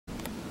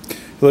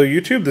Hello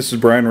YouTube, this is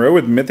Brian Rowe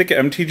with Mythic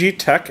MTG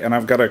Tech, and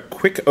I've got a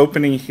quick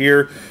opening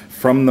here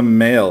from the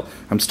mail.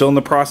 I'm still in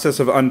the process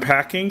of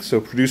unpacking, so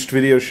produced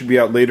video should be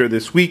out later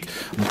this week,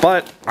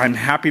 but I'm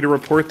happy to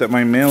report that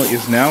my mail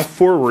is now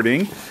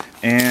forwarding,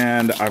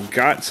 and I've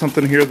got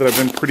something here that I've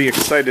been pretty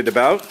excited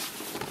about.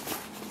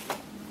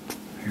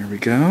 Here we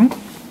go.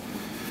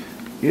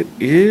 It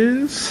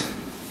is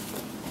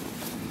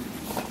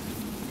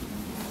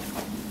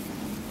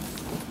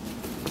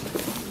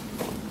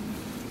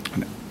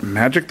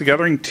Magic the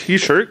Gathering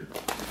t-shirt.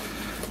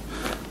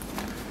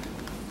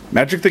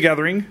 Magic the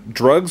Gathering,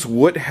 drugs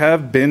would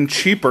have been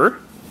cheaper.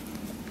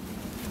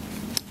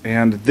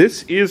 And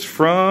this is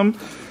from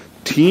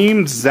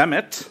Team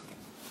Xemit.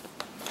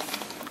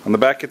 On the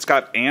back it's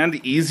got "and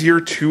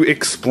easier to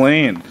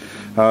explain."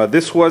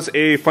 This was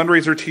a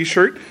fundraiser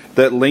t-shirt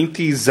that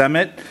Lenghty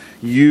Xemit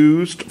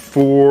used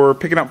for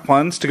picking up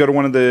funds to go to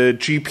one of the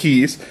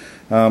GPs.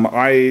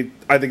 I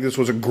think this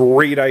was a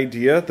great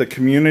idea. The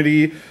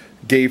community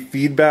gave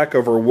feedback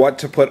over what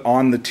to put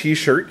on the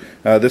t-shirt.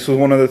 This was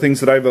one of the things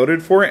that I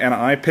voted for, and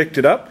I picked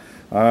it up.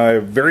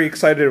 Very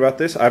excited about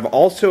this. I've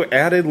also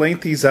added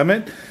Lenghty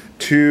Xemit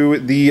to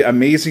the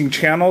Amazing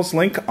Channels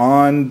link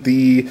on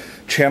the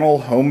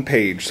channel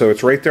homepage. So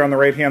it's right there on the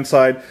right hand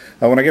side.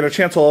 When I get a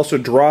chance, I'll also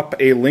drop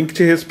a link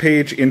to his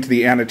page into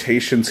the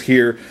annotations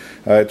here.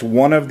 It's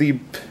one of the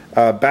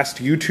best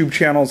YouTube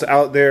channels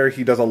out there.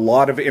 He does a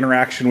lot of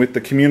interaction with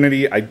the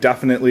community. I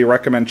definitely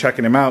recommend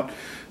checking him out.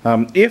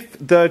 If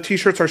the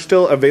t-shirts are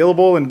still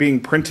available and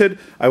being printed,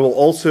 I will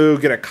also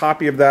get a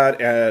copy of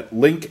that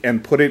link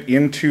and put it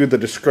into the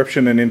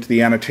description and into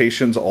the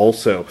annotations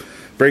also.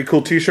 Very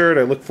cool t-shirt.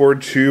 I look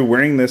forward to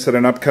wearing this at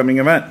an upcoming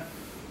event.